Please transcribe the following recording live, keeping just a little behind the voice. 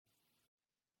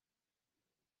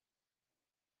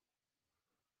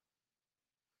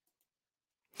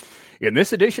In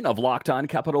this edition of Locked On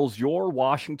Capitals, your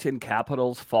Washington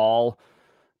Capitals fall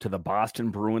to the Boston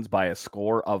Bruins by a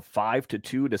score of 5-2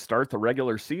 to start the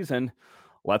regular season.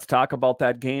 Let's talk about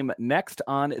that game next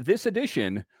on this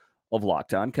edition of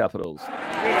Locked On Capitals.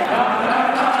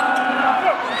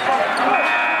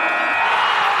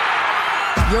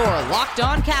 Your Locked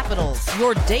On Capitals,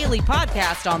 your daily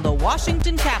podcast on the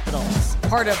Washington Capitals.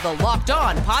 Part of the Locked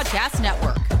On Podcast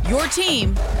Network, your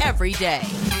team every day.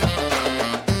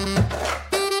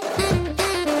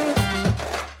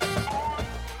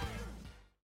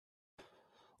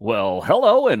 Well,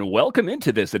 hello and welcome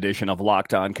into this edition of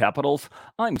Locked On Capitals.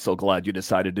 I'm so glad you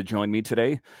decided to join me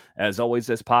today. As always,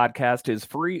 this podcast is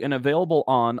free and available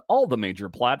on all the major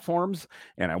platforms,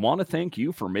 and I want to thank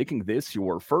you for making this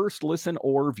your first listen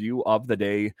or view of the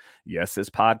day. Yes, this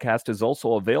podcast is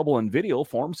also available in video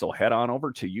form, so head on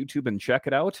over to YouTube and check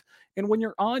it out. And when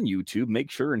you're on YouTube, make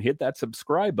sure and hit that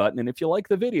subscribe button, and if you like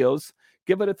the videos,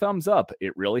 give it a thumbs up.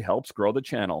 It really helps grow the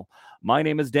channel. My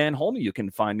name is Dan Holme. You can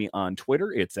find me on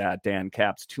Twitter. It's at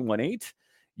DanCaps218.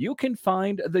 You can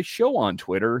find the show on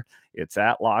Twitter. It's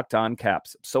at Locked On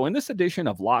Caps. So in this edition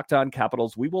of Locked On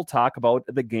Capitals, we will talk about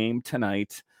the game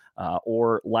tonight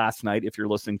or last night if you're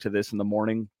listening to this in the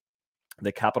morning.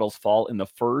 The Capitals fall in the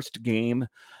first game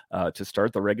to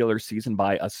start the regular season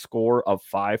by a score of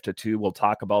 5-2. We'll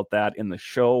talk about that in the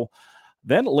show.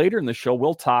 Then later in the show,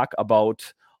 we'll talk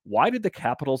about why did the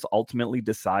Capitals ultimately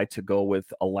decide to go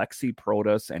with Alexi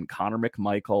Protas and Connor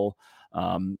McMichael?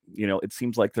 It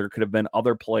seems like there could have been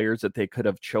other players that they could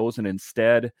have chosen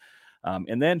instead.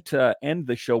 And then to end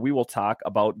the show, we will talk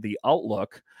about the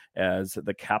outlook as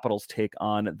the Capitals take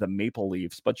on the Maple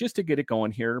Leafs. But just to get it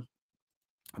going here,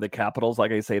 the Capitals,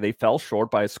 like I say, they fell short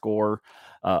by a score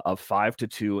of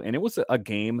 5-2, and it was a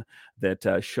game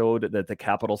that showed that the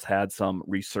Capitals had some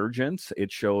resurgence.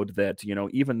 It showed that,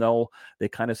 even though they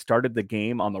kind of started the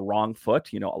game on the wrong foot,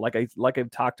 like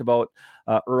I've talked about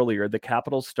earlier, the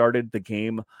Capitals started the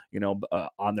game,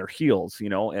 on their heels.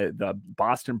 The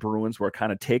Boston Bruins were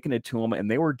kind of taking it to them, and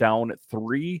they were down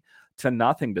 3-0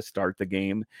 to start the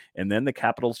game, and then the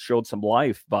Capitals showed some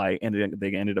life they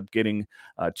ended up getting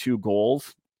 2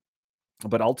 goals.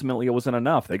 But ultimately, it wasn't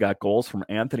enough. They got goals from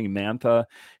Anthony Mantha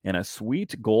and a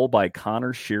sweet goal by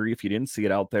Connor Sheary. If you didn't see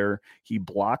it out there, he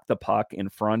blocked the puck in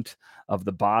front of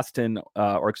the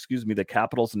the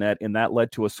Capitals net, and that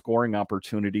led to a scoring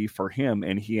opportunity for him,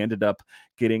 and he ended up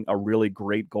getting a really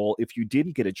great goal. If you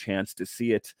didn't get a chance to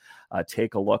see it,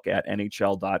 take a look at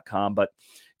NHL.com. But,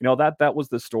 that was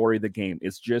the story of the game.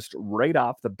 It's just right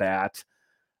off the bat,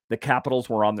 the Capitals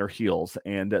were on their heels,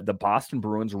 and the Boston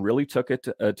Bruins really took it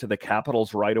to the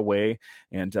Capitals right away.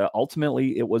 And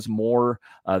ultimately, it was more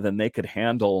than they could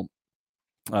handle.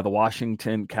 The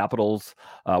Washington Capitals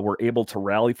were able to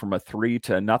rally from a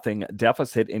 3-0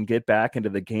 deficit and get back into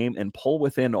the game and pull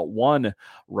within 1,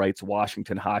 writes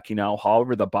Washington Hockey Now.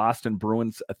 However, the Boston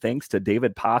Bruins, thanks to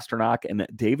David Pastrnak and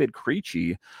David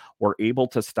Krejci, were able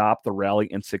to stop the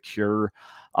rally and secure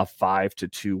a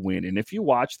 5-2 win. And if you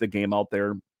watch the game out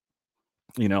there,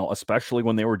 especially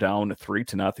when they were down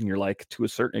 3-0, you're like, to a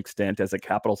certain extent, as a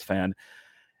Capitals fan,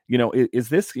 is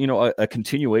this, a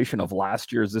continuation of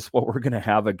last year? Is this what we're going to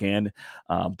have again?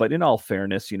 But in all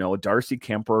fairness, Darcy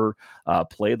Kemper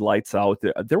played lights out.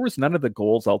 There was none of the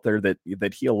goals out there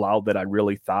that he allowed that I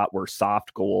really thought were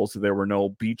soft goals. There were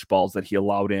no beach balls that he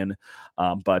allowed in.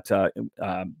 But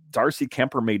Darcy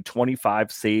Kemper made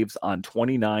 25 saves on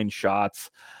 29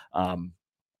 shots.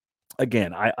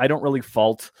 Again, I don't really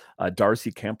fault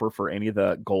Darcy Kemper for any of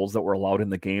the goals that were allowed in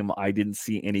the game. I didn't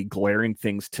see any glaring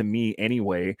things to me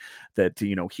anyway that,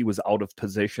 he was out of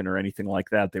position or anything like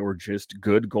that. They were just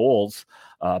good goals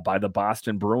by the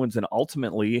Boston Bruins. And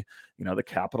ultimately, the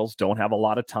Capitals don't have a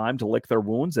lot of time to lick their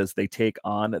wounds as they take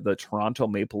on the Toronto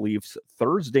Maple Leafs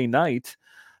Thursday night.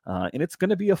 And it's going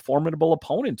to be a formidable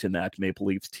opponent in that Maple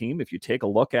Leafs team. If you take a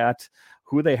look at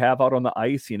who they have out on the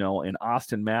ice, in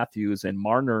Austin Matthews and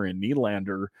Marner and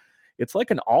Nylander, it's like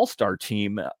an all-star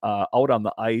team out on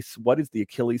the ice. What is the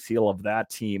Achilles heel of that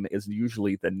team is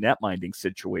usually the net-minding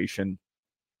situation.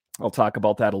 I'll talk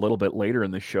about that a little bit later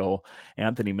in the show.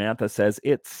 Anthony Mantha says,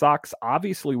 "It sucks.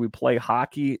 Obviously, we play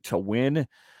hockey to win.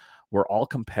 We're all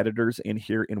competitors in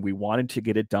here, and we wanted to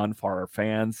get it done for our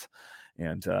fans."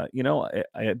 And,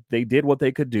 they did what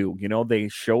they could do. They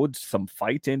showed some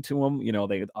fight into them.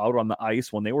 They out on the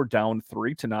ice when they were down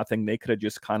 3-0, they could have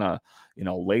just kind of,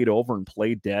 laid over and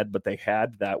played dead, but they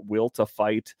had that will to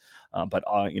fight. But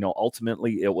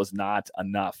ultimately it was not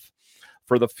enough.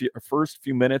 For the first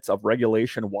few minutes of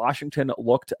regulation, Washington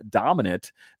looked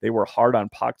dominant. They were hard on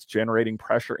pucks, generating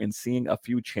pressure and seeing a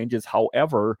few changes.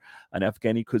 However, an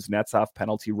Evgeny Kuznetsov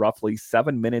penalty roughly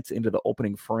 7 minutes into the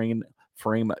opening frame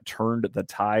turned the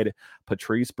tide.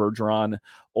 Patrice Bergeron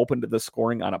opened the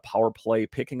scoring on a power play,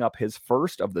 picking up his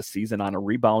first of the season on a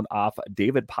rebound off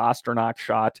David Pastrnak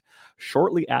shot.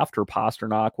 Shortly after,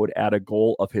 Pastrnak would add a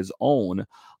goal of his own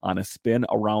on a spin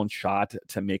around shot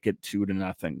to make it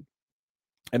 2-0.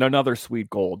 And another sweet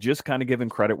goal, just kind of giving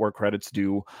credit where credit's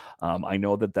due. I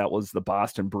know that was the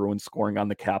Boston Bruins scoring on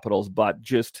the Capitals, but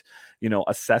just,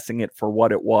 assessing it for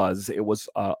what it was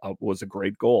a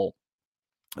great goal.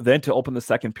 Then to open the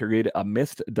second period, a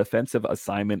missed defensive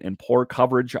assignment and poor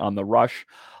coverage on the rush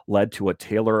led to a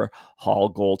Taylor Hall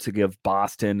goal to give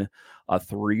Boston a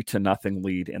 3-0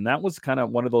 lead. And that was kind of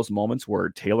one of those moments where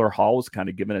Taylor Hall was kind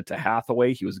of giving it to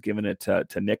Hathaway. He was giving it to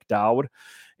Nick Dowd.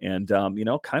 And,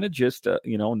 kind of just,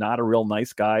 not a real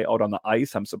nice guy out on the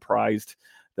ice. I'm surprised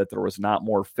that there was not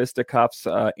more fisticuffs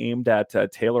aimed at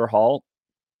Taylor Hall.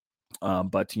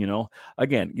 But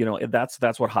again,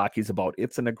 that's what hockey's about.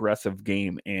 It's an aggressive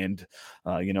game, and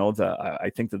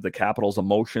I think that the Capitals'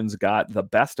 emotions got the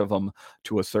best of them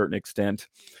to a certain extent.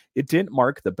 It didn't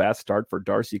mark the best start for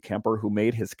Darcy Kuemper, who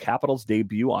made his Capitals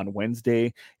debut on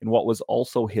Wednesday in what was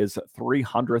also his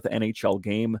 300th NHL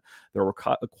game. There were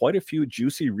quite a few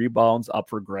juicy rebounds up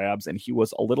for grabs, and he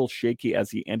was a little shaky as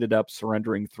he ended up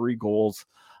surrendering 3 goals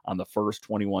on the first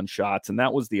 21 shots. And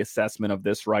that was the assessment of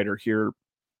this writer here.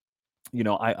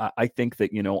 I think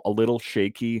that, a little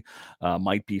shaky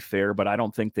might be fair, but I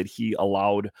don't think that he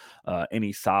allowed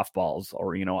any softballs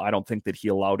or, I don't think that he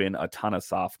allowed in a ton of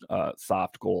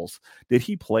soft goals. Did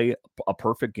he play a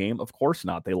perfect game? Of course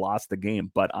not. They lost the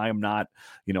game, but I am not,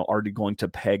 already going to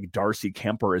peg Darcy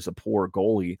Kuemper as a poor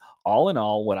goalie. All in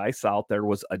all, what I saw out there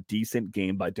was a decent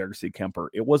game by Darcy Kuemper.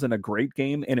 It wasn't a great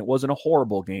game and it wasn't a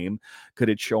horrible game. Could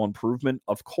it show improvement?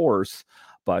 Of course.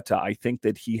 But I think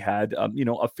that he had,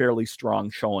 a fairly strong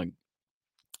showing.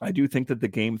 I do think that the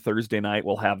game Thursday night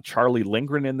will have Charlie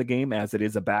Lindgren in the game, as it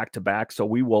is a back-to-back. So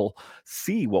we will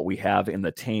see what we have in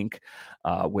the tank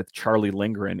with Charlie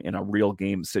Lindgren in a real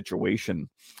game situation.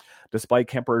 Despite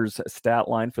Kuemper's stat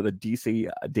line for the DC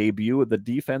debut, the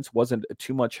defense wasn't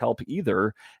too much help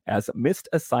either, as missed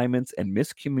assignments and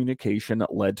miscommunication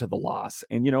led to the loss.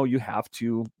 And, you have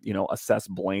to, assess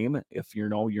blame if,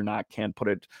 can't put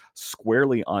it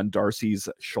squarely on Darcy's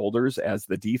shoulders, as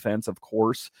the defense, of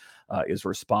course, is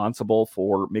responsible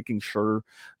for making sure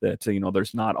that,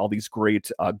 there's not all these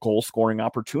great goal scoring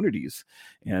opportunities.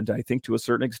 And I think to a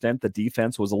certain extent, the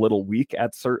defense was a little weak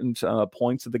at certain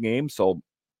points of the game. So,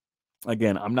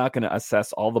 again, I'm not going to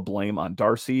assess all the blame on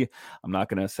Darcy. I'm not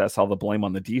going to assess all the blame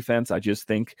on the defense. I just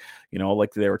think,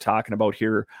 like they were talking about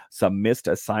here, some missed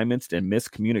assignments and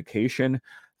miscommunication,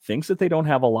 things that they don't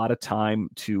have a lot of time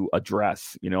to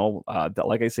address. That,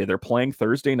 like I say, they're playing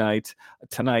Thursday night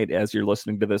tonight as you're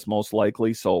listening to this, most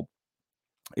likely. So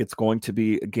it's going to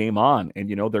be a game on, and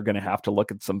they're going to have to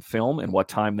look at some film and what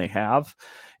time they have,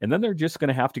 and then they're just going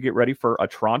to have to get ready for a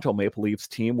Toronto Maple Leafs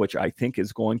team, which I think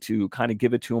is going to kind of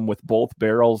give it to them with both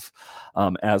barrels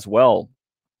as well.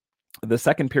 The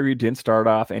second period didn't start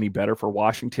off any better for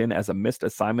Washington, as a missed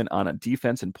assignment on a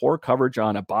defense and poor coverage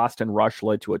on a Boston rush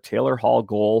led to a Taylor Hall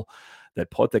goal that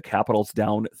put the Capitals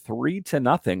down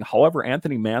 3-0. However,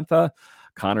 Anthony Mantha,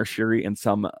 Connor Sheary, and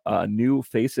some new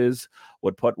faces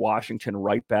would put Washington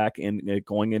right back in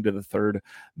going into the third.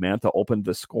 Mantha opened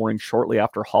the scoring shortly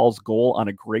after Hall's goal on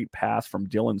a great pass from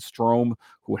Dylan Strome,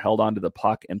 who held onto the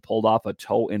puck and pulled off a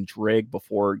toe and drag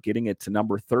before getting it to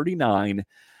number 39.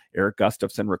 Eric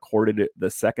Gustafsson recorded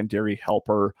the secondary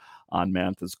helper on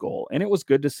Mantha's goal. And it was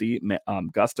good to see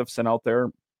Gustafsson out there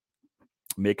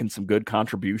making some good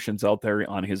contributions out there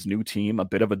on his new team, a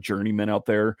bit of a journeyman out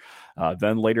there.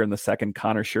 Then later in the second,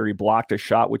 Connor Sheary blocked a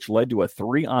shot, which led to a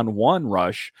 3-on-1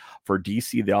 rush for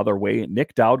DC the other way.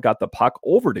 Nick Dowd got the puck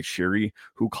over to Sheary,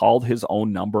 who called his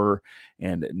own number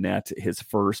and net his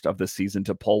first of the season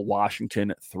to pull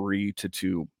Washington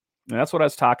 3-2. And that's what I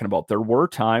was talking about. There were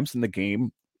times in the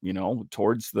game,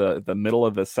 towards the middle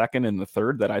of the second and the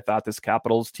third, that I thought this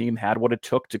Capitals team had what it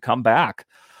took to come back.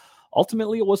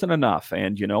 Ultimately, it wasn't enough.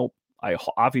 And, I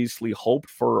obviously hoped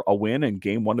for a win in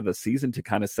game 1 of the season to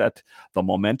kind of set the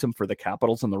momentum for the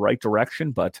Capitals in the right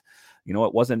direction. But,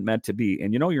 it wasn't meant to be.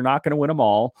 And, you're not going to win them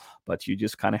all, but you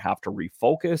just kind of have to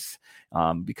refocus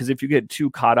because if you get too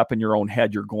caught up in your own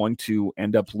head, you're going to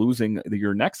end up losing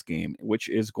your next game, which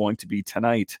is going to be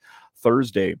tonight,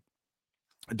 Thursday.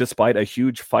 Despite a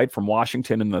huge fight from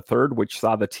Washington in the third, which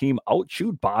saw the team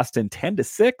outshoot Boston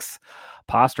 10-6,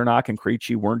 Pasternak and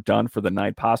Krejci weren't done for the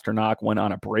night. Pasternak went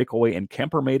on a breakaway, and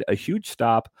Kemper made a huge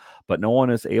stop, but no one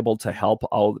is able to help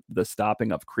out the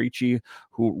stopping of Krejci,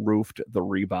 who roofed the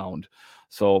rebound.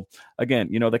 So again,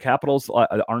 the Capitals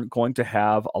aren't going to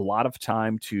have a lot of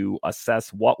time to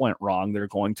assess what went wrong. They're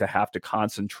going to have to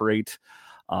concentrate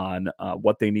on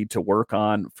what they need to work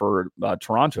on for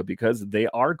Toronto, because they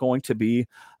are going to be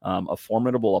a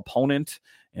formidable opponent,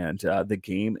 and the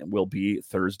game will be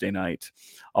Thursday night.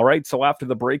 All right, so after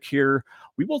the break here,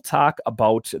 we will talk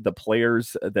about the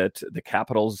players that the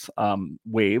Capitals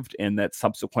waived and that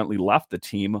subsequently left the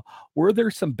team. Were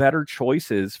there some better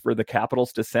choices for the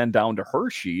Capitals to send down to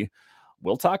Hershey?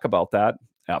 We'll talk about that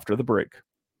after the break.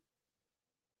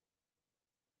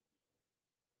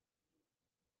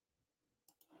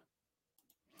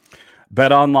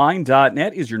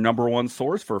 BetOnline.net is your number one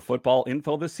source for football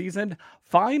info this season.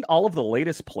 Find all of the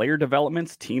latest player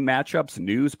developments, team matchups,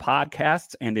 news,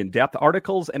 podcasts, and in-depth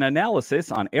articles and analysis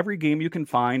on every game you can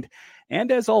find. And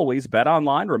as always,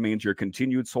 BetOnline remains your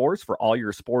continued source for all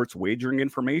your sports wagering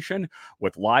information,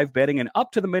 with live betting and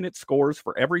up-to-the-minute scores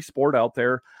for every sport out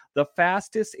there. The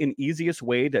fastest and easiest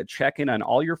way to check in on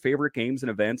all your favorite games and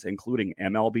events, including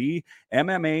MLB,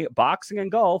 MMA, boxing,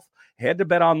 and golf. Head to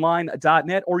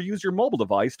betonline.net or use your mobile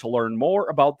device to learn more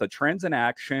about the trends in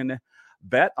action.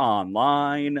 Bet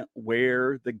Online,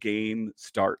 where the game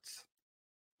starts.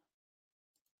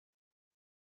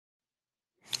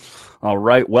 All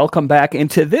right, welcome back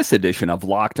into this edition of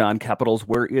Locked On Capitals,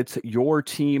 where it's your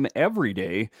team every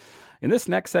day. In this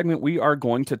next segment, we are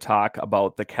going to talk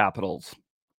about the Capitals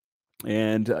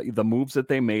and the moves that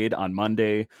they made on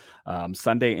Monday,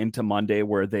 Sunday into Monday,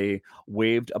 where they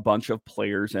waived a bunch of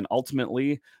players. And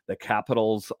ultimately, the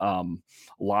Capitals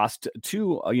lost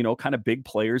two, kind of big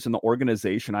players in the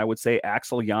organization. I would say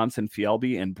Axel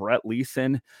Jonsson-Fjällby and Brett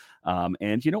Leason.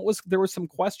 And, there was some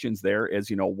questions there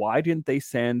as, why didn't they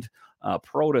send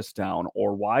Protas down,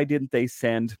 or why didn't they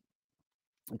send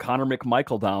Connor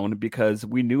McMichael down? Because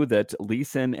we knew that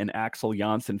Leason and Axel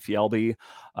Jonsson-Fjällby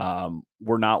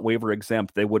were not waiver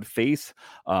exempt. They would face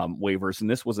waivers. And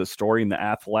this was a story in The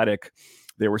Athletic.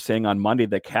 They were saying on Monday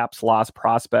that Caps lost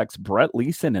prospects Brett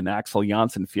Leason and Axel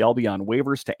Jonsson-Fjällby on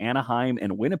waivers to Anaheim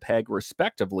and Winnipeg,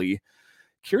 respectively.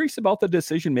 Curious about the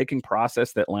decision-making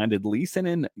process that landed Leason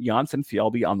and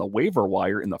Jonsson-Fjällby on the waiver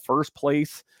wire in the first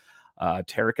place.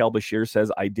 Tarek El-Bashir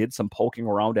says, I did some poking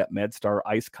around at MedStar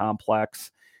Ice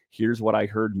Complex. Here's what I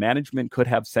heard. Management could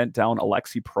have sent down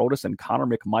Alexi Protas and Connor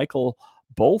McMichael.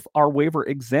 Both are waiver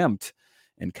exempt,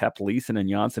 and kept Leason and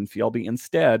Jonsson-Fjällby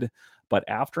instead. But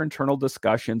after internal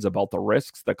discussions about the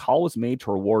risks, the call was made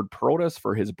to reward Protas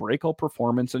for his breakout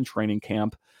performance in training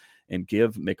camp and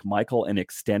give McMichael an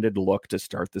extended look to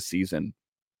start the season.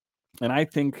 And I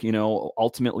think,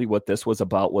 ultimately what this was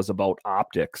about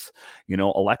optics.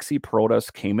 Alexi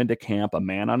Protas came into camp, a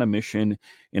man on a mission,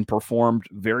 and performed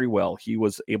very well. He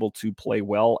was able to play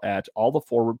well at all the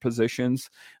forward positions.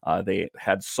 They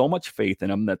had so much faith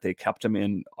in him that they kept him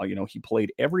in. He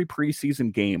played every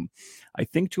preseason game. I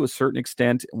think to a certain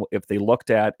extent, if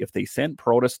they sent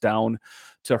Protas down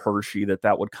to Hershey,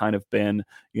 that would kind of been,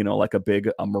 like a big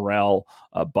morale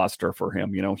buster for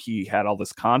him. He had all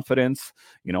this confidence.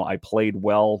 I played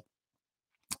well.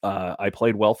 I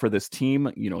played well for this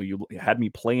team. You had me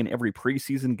play in every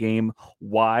preseason game.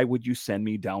 Why would you send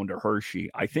me down to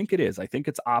Hershey? I think it is. I think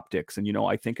it's optics. And,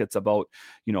 I think it's about,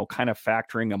 kind of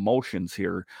factoring emotions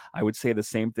here. I would say the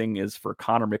same thing is for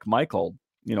Connor McMichael.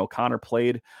 Connor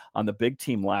played on the big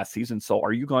team last season. So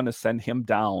are you going to send him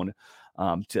down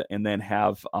and then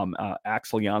have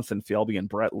Axel Jonsson-Fjällby and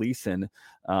Brett Leason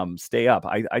stay up?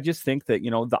 I just think that,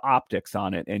 the optics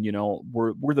on it and,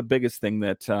 were the biggest thing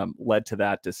that led to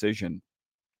that decision.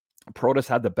 Protas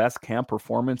had the best camp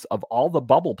performance of all the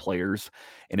bubble players,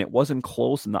 and it wasn't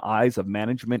close in the eyes of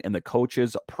management and the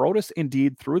coaches. Protas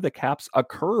indeed threw the Caps a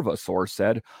curve, a source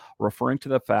said, referring to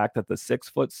the fact that the 6'6",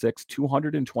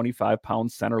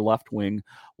 225-pound center left wing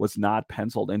was not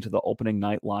penciled into the opening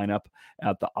night lineup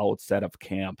at the outset of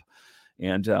camp.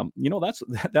 And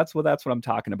that's what I'm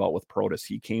talking about with Protas.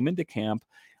 He came into camp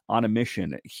on a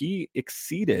mission. He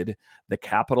exceeded the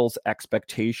Capitals'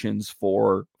 expectations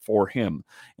for him.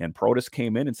 And Protas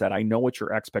came in and said, I know what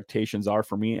your expectations are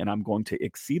for me, and I'm going to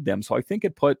exceed them. So I think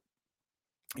it put,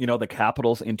 the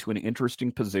Capitals into an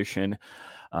interesting position.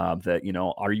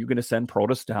 that, are you going to send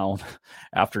Protas down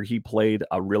after he played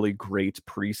a really great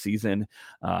preseason,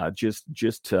 just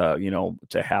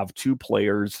to have two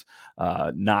players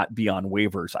not be on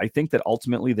waivers? I think that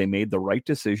ultimately they made the right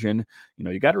decision.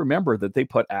 You got to remember that they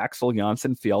put Axel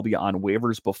Jonsson-Fjällby on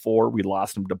waivers before. We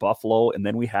lost him to Buffalo, and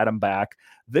then we had him back.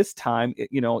 This time,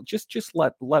 just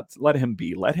let him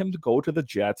be. Let him go to the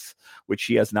Jets, which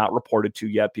he has not reported to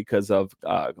yet because of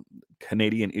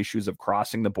Canadian issues of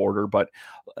crossing the border. But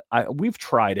we've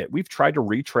tried it. We've tried to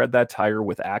retread that tire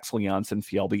with Axel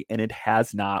Jonsson-Fjällby, and it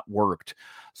has not worked.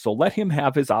 So let him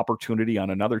have his opportunity on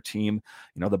another team.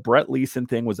 The Brett Leason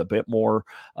thing was a bit more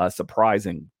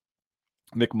surprising.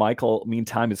 McMichael,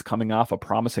 meantime, is coming off a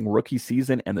promising rookie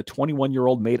season, and the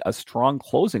 21-year-old made a strong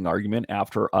closing argument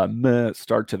after a meh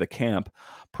start to the camp.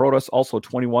 Protas, also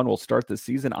 21, will start the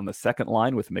season on the second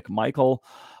line with McMichael.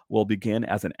 Will begin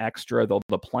as an extra, though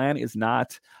the plan is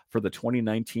not for the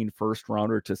 2019 first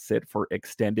rounder to sit for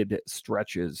extended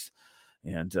stretches.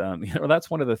 And, that's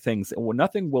one of the things.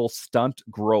 Nothing will stunt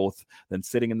growth than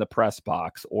sitting in the press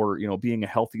box or, being a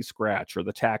healthy scratch or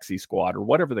the taxi squad or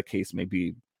whatever the case may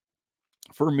be.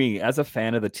 For me, as a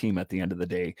fan of the team at the end of the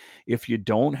day, if you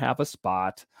don't have a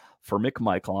spot for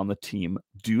McMichael on the team,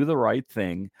 do the right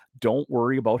thing. Don't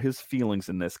worry about his feelings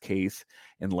in this case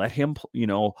and let him,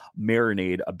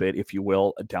 marinate a bit, if you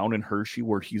will, down in Hershey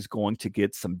where he's going to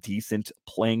get some decent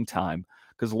playing time.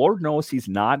 Because Lord knows he's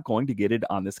not going to get it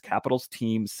on this Capitals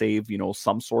team, save,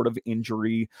 some sort of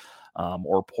injury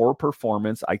or poor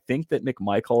performance. I think that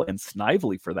McMichael and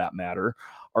Snively, for that matter,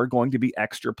 are going to be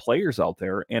extra players out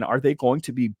there. And are they going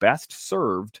to be best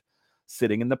served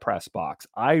sitting in the press box?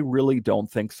 I really don't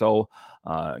think so.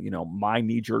 My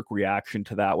knee-jerk reaction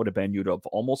to that would have been you'd have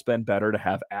almost been better to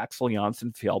have Axel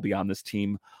Jonsson-Fjällby on this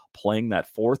team playing that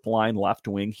fourth line left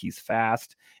wing. He's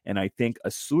fast, and I think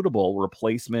a suitable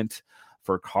replacement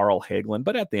for Carl Hagelin.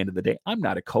 But at the end of the day, I'm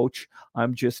not a coach.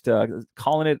 I'm just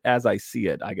calling it as I see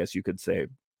it, I guess you could say.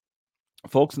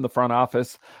 Folks in the front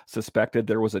office suspected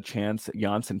there was a chance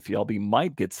Jonsson-Fjällby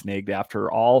might get snagged.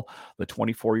 After all, the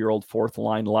 24-year-old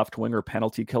fourth-line left winger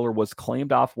penalty killer was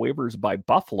claimed off waivers by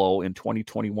Buffalo in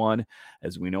 2021.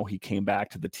 As we know, he came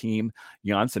back to the team.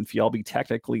 Jonsson-Fjällby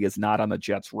technically is not on the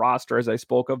Jets roster, as I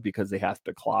spoke of, because they have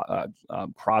to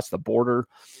cross the border.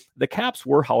 The Caps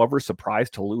were, however,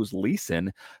 surprised to lose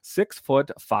Leason,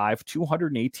 6'5",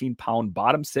 218-pound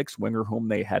bottom six winger whom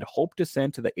they had hoped to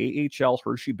send to the AHL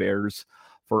Hershey Bears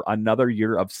for another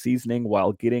year of seasoning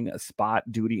while getting a spot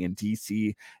duty in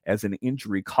DC as an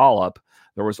injury call-up.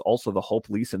 There was also the hope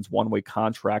Leason's one-way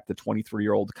contract. The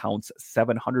 23-year-old counts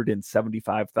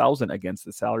 $775,000 against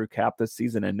the salary cap this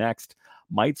season and next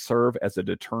might serve as a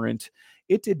deterrent.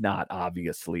 It did not,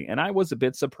 obviously, and I was a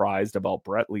bit surprised about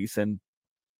Brett Leason,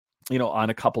 on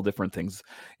a couple different things.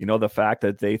 The fact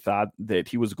that they thought that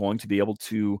he was going to be able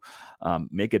to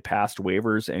make it past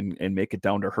waivers and make it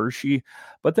down to Hershey.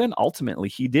 But then ultimately,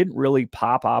 he didn't really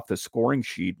pop off the scoring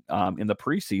sheet in the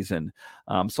preseason.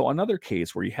 So another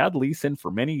case where you had Leason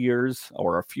for many years,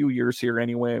 or a few years here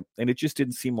anyway, and it just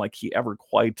didn't seem like he ever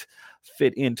quite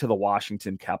fit into the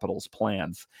Washington Capitals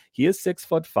plans. He is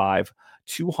 6'5",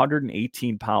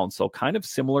 218 pounds, so kind of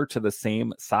similar to the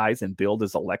same size and build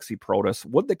as Alexi Protas.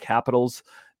 Would the Capitals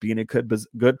be in a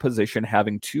good position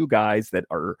having two guys that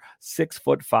are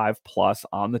 6'5" plus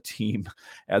on the team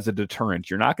as a deterrent?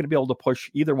 You're not going to be able to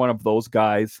push either one of those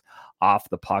guys off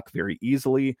the puck very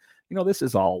easily. This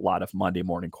is all a lot of Monday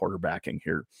morning quarterbacking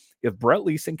here. If Brett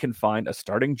Leason can find a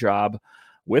starting job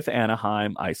with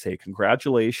Anaheim, I say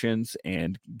congratulations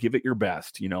and give it your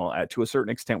best. To a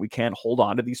certain extent, we can't hold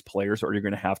on to these players, or you're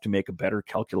going to have to make a better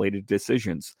calculated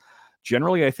decisions.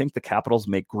 Generally, I think the Capitals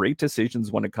make great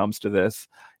decisions when it comes to this.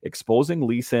 Exposing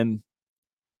Leason,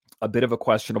 a bit of a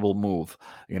questionable move.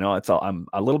 I'm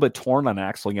a little bit torn on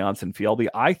Axel Jonsson-Fjällby.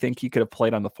 I think he could have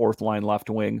played on the fourth line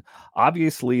left wing.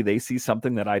 Obviously, they see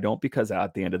something that I don't, because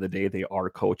at the end of the day, they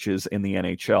are coaches in the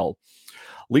NHL.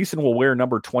 Leason will wear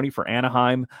number 20 for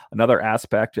Anaheim. Another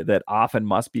aspect that often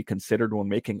must be considered when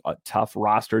making tough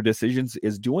roster decisions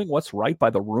is doing what's right by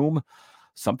the room.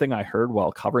 Something I heard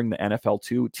while covering the NFL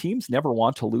too. Teams never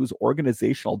want to lose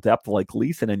organizational depth like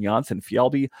Leason and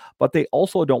Jonsson-Fjällby, but they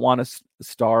also don't want to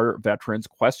star veterans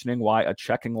questioning why a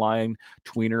checking line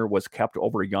tweener was kept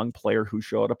over a young player who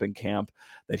showed up in camp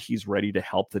that he's ready to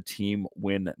help the team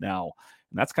win now.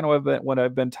 And that's kind of what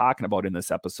I've been talking about in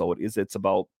this episode.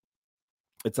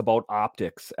 It's about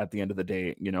optics at the end of the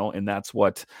day, and that's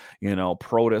what,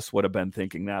 Protas would have been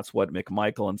thinking. That's what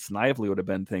McMichael and Snively would have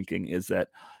been thinking, is that,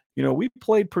 we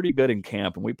played pretty good in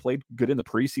camp and we played good in the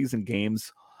preseason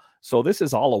games. So this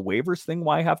is all a waivers thing.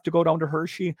 Why I have to go down to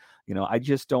Hershey? I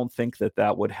just don't think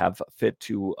that would have fit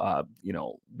to,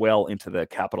 well into the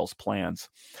Capitals' plans.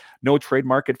 No trade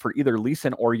market for either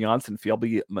Leeson or Janssen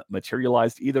Fjällby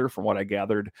materialized either, from what I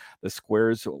gathered. The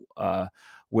squares,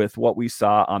 with what we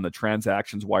saw on the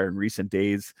transactions wire in recent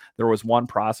days, there was one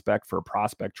prospect for a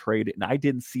prospect trade, and I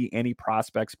didn't see any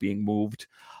prospects being moved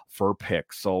for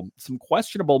picks. So some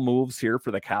questionable moves here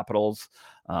for the Capitals.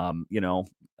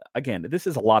 Again, this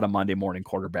is a lot of Monday morning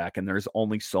quarterback, and there's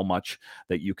only so much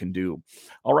that you can do.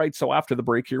 All right, so after the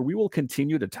break here, we will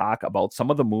continue to talk about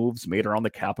some of the moves made around the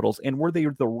Capitals and were they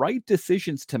the right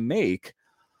decisions to make.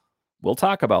 We'll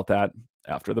talk about that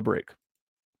after the break.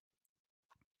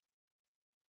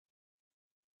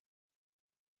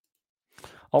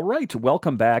 All right,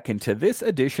 welcome back into this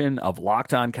edition of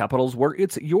Locked On Capitals, where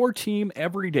it's your team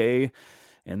every day.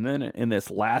 And then in this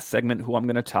last segment, who I'm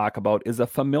going to talk about is a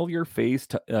familiar face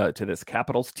to this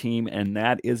Capitals team, and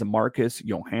that is Marcus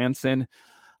Johansson.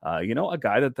 A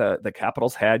guy that the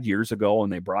Capitals had years ago,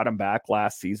 and they brought him back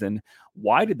last season.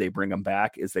 Why did they bring him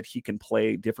back? Is that he can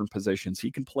play different positions.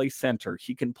 He can play center.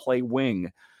 He can play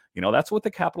wing. That's what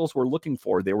the Capitals were looking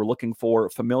for. They were looking for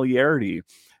familiarity.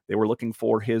 They were looking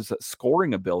for his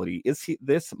scoring ability. Is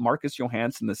this Marcus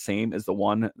Johansson the same as the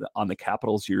one on the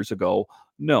Capitals years ago?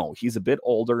 No, he's a bit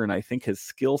older, and I think his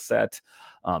skill set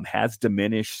has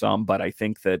diminished some, but I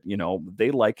think that,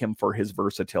 they like him for his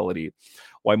versatility.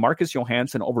 Why Marcus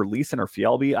Johansson over Leeson or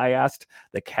Fjällby, I asked.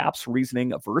 The Caps'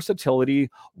 reasoning: versatility,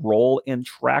 role, and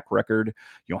track record.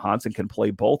 Johansson can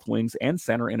play both wings and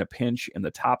center in a pinch, in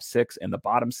the top six and the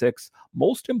bottom six.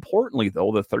 Most importantly,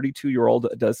 though, the 32-year-old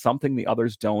does something the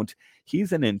others don't.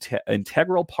 He's an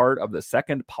integral part of the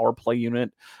second power play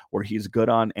unit, where he's good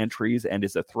on entries and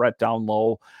is a threat down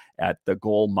low at the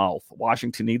goal mouth.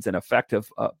 Washington needs an effective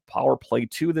power play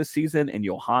 2 this season, and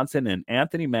Johansson and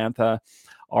Anthony Mantha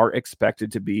are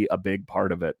expected to be a big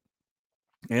part of it.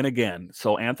 And again,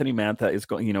 so Anthony Mantha is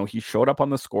going, he showed up on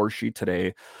the score sheet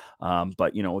today,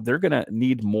 but, they're going to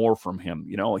need more from him.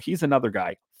 He's another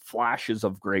guy, flashes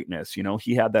of greatness.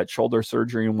 He had that shoulder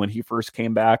surgery, and when he first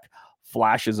came back,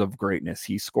 flashes of greatness.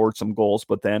 He scored some goals,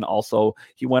 but then also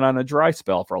he went on a dry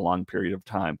spell for a long period of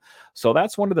time. So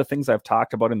that's one of the things I've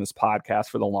talked about in this podcast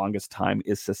for the longest time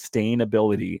is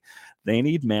sustainability. They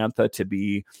need Mantha to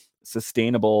be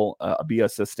sustainable, be a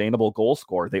sustainable goal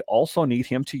scorer. They also need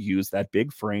him to use that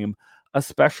big frame,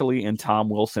 especially in Tom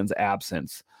Wilson's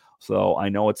absence. So I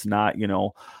know it's not,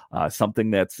 something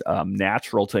that's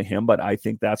natural to him, but I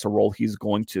think that's a role he's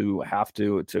going to have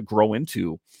to grow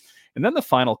into. And then the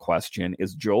final question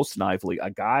is Joe Snively, a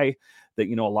guy that,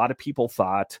 a lot of people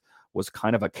thought was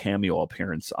kind of a cameo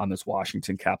appearance on this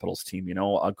Washington Capitals team.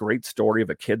 A great story of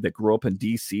a kid that grew up in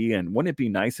DC, and wouldn't it be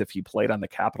nice if he played on the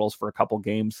Capitals for a couple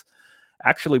games?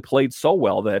 Actually played so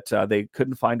well that they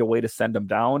couldn't find a way to send him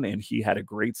down, and he had a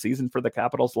great season for the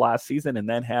Capitals last season, and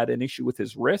then had an issue with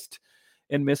his wrist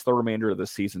and missed the remainder of the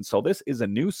season. So this is a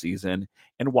new season.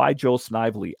 And why Joe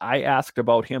Snively? I asked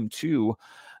about him too.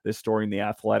 This story in The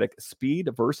Athletic: speed,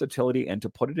 versatility, and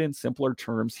to put it in simpler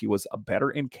terms, he was a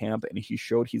better in camp, and he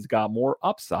showed he's got more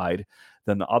upside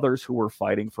than the others who were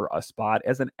fighting for a spot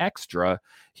as an extra.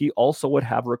 He also would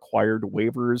have required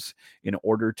waivers in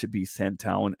order to be sent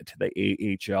down to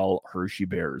the AHL Hershey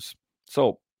Bears.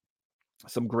 So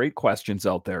some great questions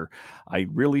out there. I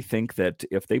really think that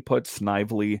if they put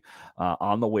Snively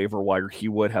on the waiver wire, he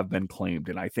would have been claimed.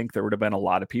 And I think there would have been a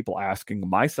lot of people asking,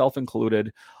 myself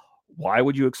included, why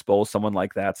would you expose someone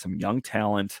like that, some young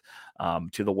talent,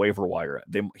 to the waiver wire?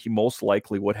 He most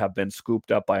likely would have been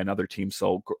scooped up by another team.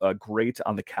 So great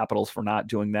on the Capitals for not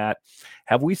doing that.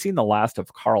 Have we seen the last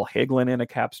of Carl Hagelin in a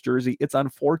Caps jersey? It's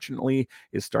unfortunately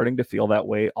is starting to feel that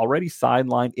way. Already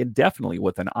sidelined indefinitely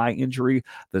with an eye injury,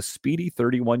 the speedy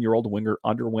 31-year-old winger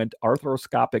underwent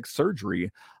arthroscopic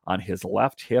surgery on his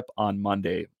left hip on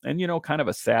Monday. And, kind of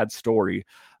a sad story.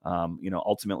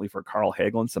 Ultimately for Carl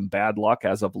Hagelin, some bad luck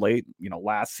as of late.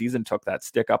 Last season took that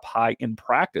stick up high in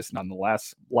practice.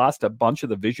 Nonetheless, lost a bunch of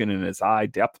the vision in his eye,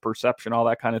 depth perception, all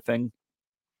that kind of thing,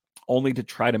 only to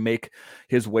try to make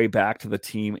his way back to the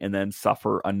team and then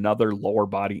suffer another lower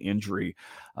body injury.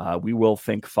 We will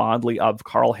think fondly of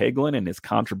Carl Hagelin and his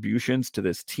contributions to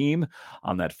this team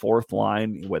on that fourth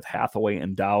line with Hathaway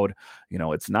and Dowd.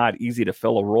 It's not easy to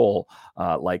fill a role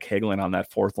like Hagelin on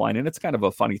that fourth line. And it's kind of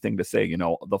a funny thing to say,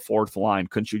 the fourth line,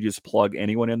 couldn't you just plug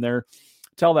anyone in there?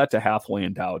 tell that to Hathaway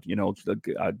and Dowd,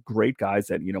 great guys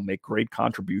that, make great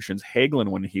contributions. Hagelin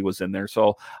when he was in there.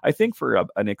 So I think for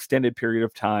an extended period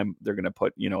of time, they're going to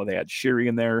put, they had Sheary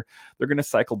in there. They're going to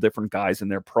cycle different guys in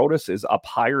there. Protas is up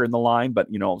higher in the line, but,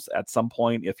 at some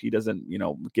point, if he doesn't,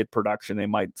 get production, they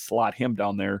might slot him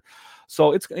down there.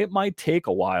 So it might take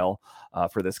a while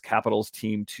for this Capitals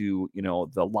team to,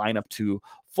 the lineup to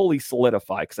fully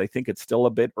solidify, because I think it's still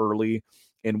a bit early.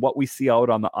 And what we see out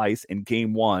on the ice in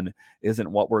game one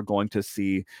isn't what we're going to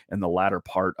see in the latter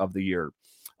part of the year.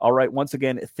 All right. Once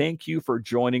again, thank you for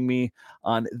joining me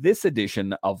on this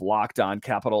edition of Locked On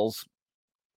Capitals,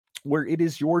 where it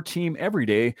is your team every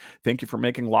day. Thank you for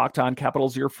making Locked On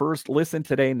Capitals your first listen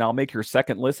today. Now make your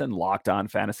second listen Locked On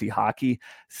Fantasy Hockey.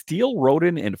 Steele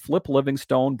Roden and Flip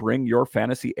Livingstone bring your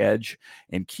fantasy edge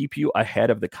and keep you ahead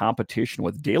of the competition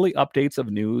with daily updates of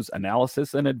news,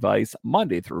 analysis, and advice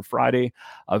Monday through Friday.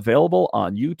 Available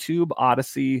on YouTube,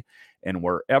 Odyssey, and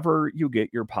wherever you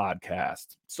get your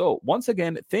podcast. So once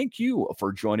again, thank you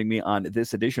for joining me on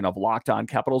this edition of Locked On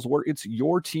Capitals, where it's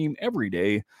your team every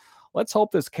day. Let's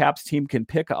hope this Caps team can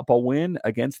pick up a win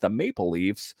against the Maple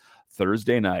Leafs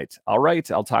Thursday night. All right,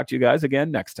 I'll talk to you guys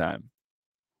again next time.